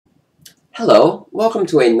Hello, welcome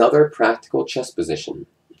to another practical chess position.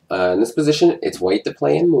 In this position, it's white to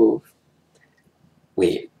play and move.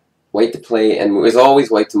 Wait, white to play and move. It's always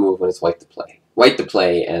white to move when it's white to play. White to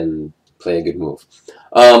play and play a good move.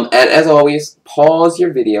 And as always, pause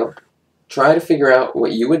your video, try to figure out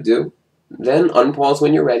what you would do, then unpause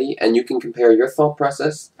when you're ready, and you can compare your thought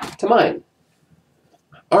process to mine.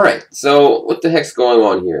 Alright, so what the heck's going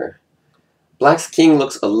on here? Black's king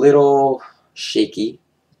looks a little shaky.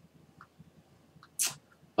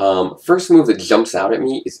 First move that jumps out at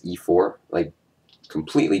me is e4. Like,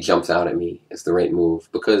 completely jumps out at me as the right move.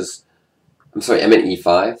 Because, I'm sorry, I meant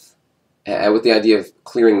e5. With the idea of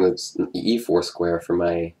clearing the e4 square for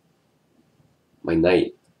my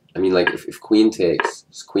knight. I mean, like, if queen takes,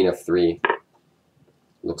 just queen f3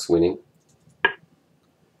 looks winning.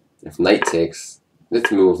 If knight takes,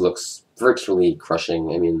 this move looks virtually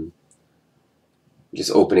crushing. I mean,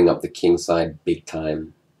 just opening up the king side big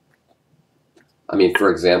time. I mean,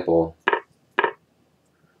 for example,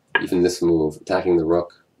 even this move, attacking the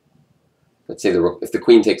rook. Let's say the rook, if the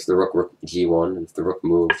queen takes the rook, rook g1, and if the rook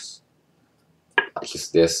moves,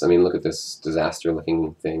 just this. I mean, look at this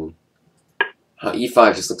disaster-looking thing.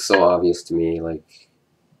 E5 just looks so obvious to me, like,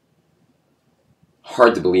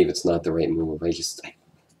 hard to believe it's not the right move. Alright,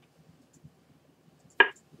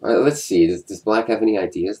 let's see, does Black have any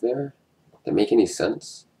ideas there that make any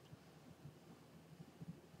sense?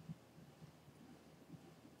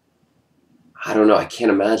 I don't know, I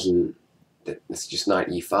can't imagine that it's just not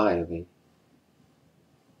e5.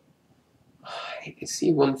 I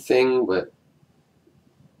see one thing, but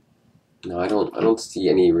no, I don't see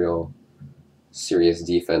any real serious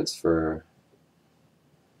defense for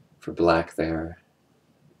Black there.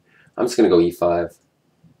 I'm just gonna go e5.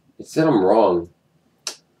 It said I'm wrong.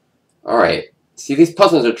 Alright. See, these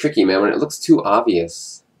puzzles are tricky, man. When it looks too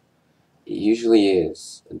obvious, it usually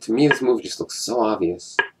is. And to me, this move just looks so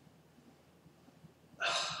obvious.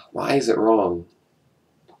 Why is it wrong?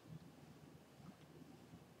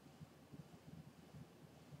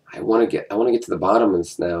 I want to get to the bottom of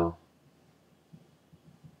this now.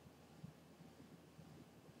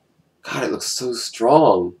 God, it looks so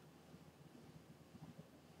strong.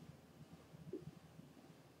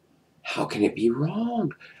 How can it be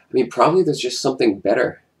wrong? I mean, probably there's just something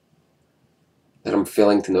better that I'm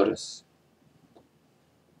failing to notice.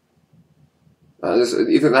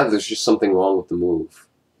 Either that or there's just something wrong with the move.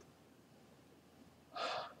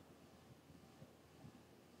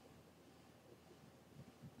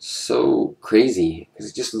 So crazy, because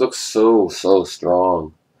it just looks so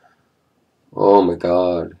strong. Oh my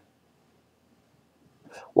god.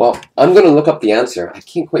 Well, I'm going to look up the answer. I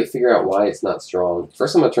can't quite figure out why it's not strong.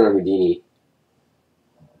 First, I'm going to turn on Houdini.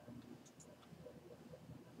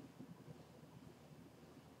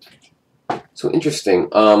 So interesting.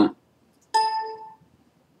 What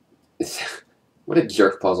a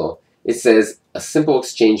jerk puzzle. It says a simple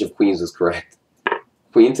exchange of queens was correct.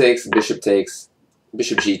 Queen takes, bishop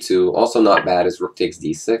g2. Also not bad as rook takes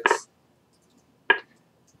d6.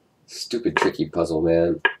 Stupid tricky puzzle,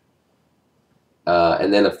 man.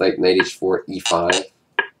 And then if like knight h4, e5.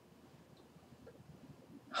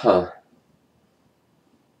 Huh.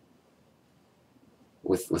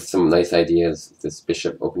 With some nice ideas, this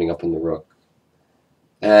bishop opening up on the rook.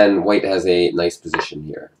 And white has a nice position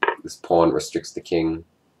here. This pawn restricts the king.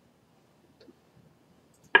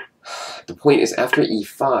 The point is, after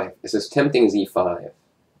e5, it's as tempting as e5.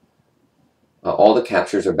 All the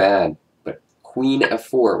captures are bad, but queen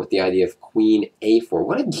f4 with the idea of queen a4.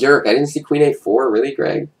 What a jerk. I didn't see queen a4. Really,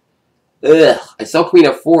 Greg? Ugh. I saw queen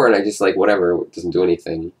f4 and I just like, whatever, it doesn't do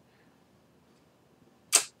anything.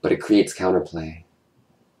 But it creates counterplay.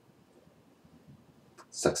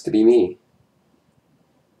 Sucks to be me.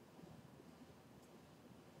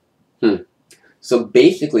 So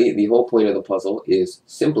basically, the whole point of the puzzle is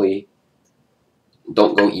simply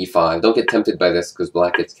don't go e5. Don't get tempted by this because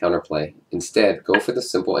Black gets counterplay. Instead, go for the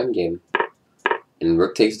simple endgame. And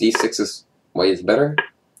rook takes d6 is white is better,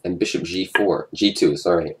 and bishop g2,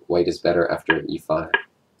 sorry, white is better after e5.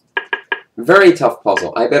 Very tough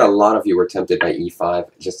puzzle. I bet a lot of you were tempted by e5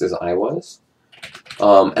 just as I was.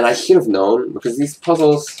 And I should have known, because these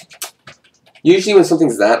puzzles, usually when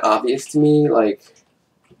something's that obvious to me, like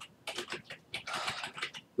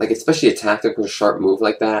especially a tactical sharp move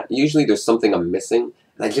like that, usually there's something I'm missing,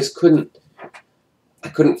 and I just couldn't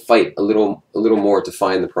fight a little more to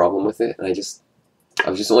find the problem with it, and I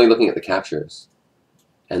was just only looking at the captures.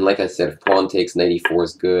 And like I said, if pawn takes, knight e4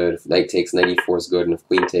 is good, if knight takes, knight e4 is good, and if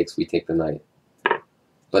queen takes, we take the knight.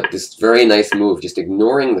 But this very nice move, just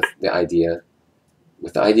ignoring the idea,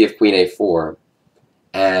 with the idea of queen a4,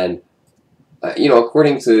 and, you know,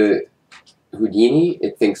 according to Houdini,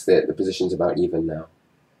 it thinks that the position's about even now.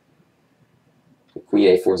 Queen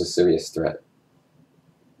a4 is a serious threat.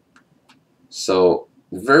 So,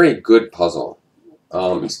 very good puzzle.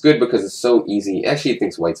 It's good because it's so easy. Actually, it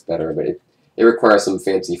thinks white's better, but it requires some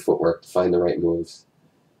fancy footwork to find the right moves.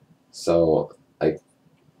 So, I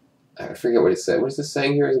forget what it said. What is this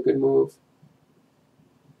saying here is a good move?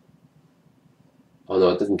 Oh no,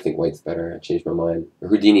 it doesn't think white's better. I changed my mind. Or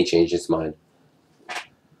Houdini changed its mind.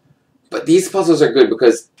 But these puzzles are good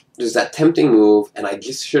because there's that tempting move, and I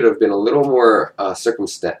just should have been a little more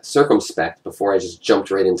circumspect before I just jumped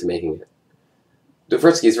right into making it.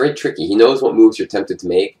 Dvoretsky is very tricky. He knows what moves you're tempted to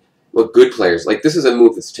make. What good players, like this is a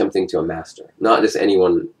move that's tempting to a master, not just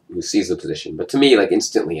anyone who sees the position. But to me, like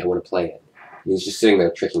instantly, I want to play it. He's just sitting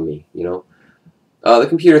there tricking me, you know. The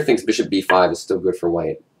computer thinks bishop b5 is still good for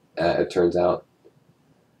white. It turns out,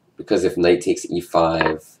 because if knight takes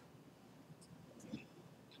e5,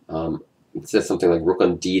 it says something like rook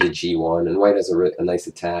on d to g1, and white has a nice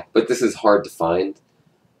attack. But this is hard to find.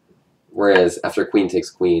 Whereas after queen takes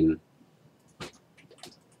queen,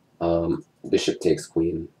 bishop takes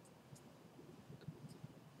queen.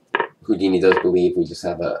 Houdini does believe we just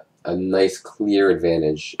have a nice clear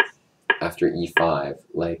advantage after e5,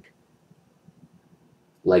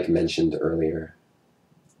 like mentioned earlier.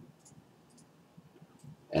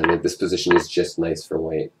 And that this position is just nice for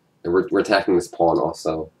white. And we're attacking this pawn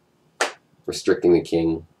also, restricting the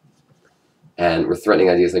king. And we're threatening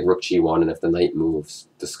ideas like rook g1, and if the knight moves,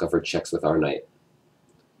 discover checks with our knight.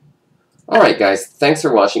 Alright guys, thanks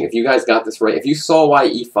for watching. If you guys got this right, if you saw why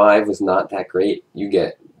e5 was not that great, you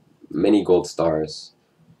get many gold stars.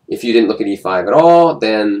 If you didn't look at e5 at all,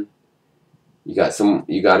 then you got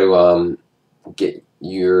to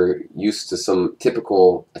you're used to some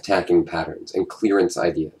typical attacking patterns and clearance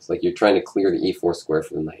ideas. Like you're trying to clear the e4 square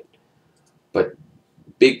for the knight. But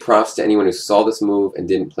big props to anyone who saw this move and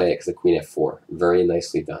didn't play it because of queen f4. Very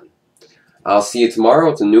nicely done. I'll see you tomorrow.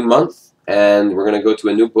 It's a new month, and we're going to go to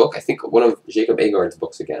a new book. I think one of Jacob Agard's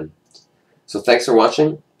books again. So thanks for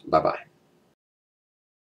watching. Bye-bye.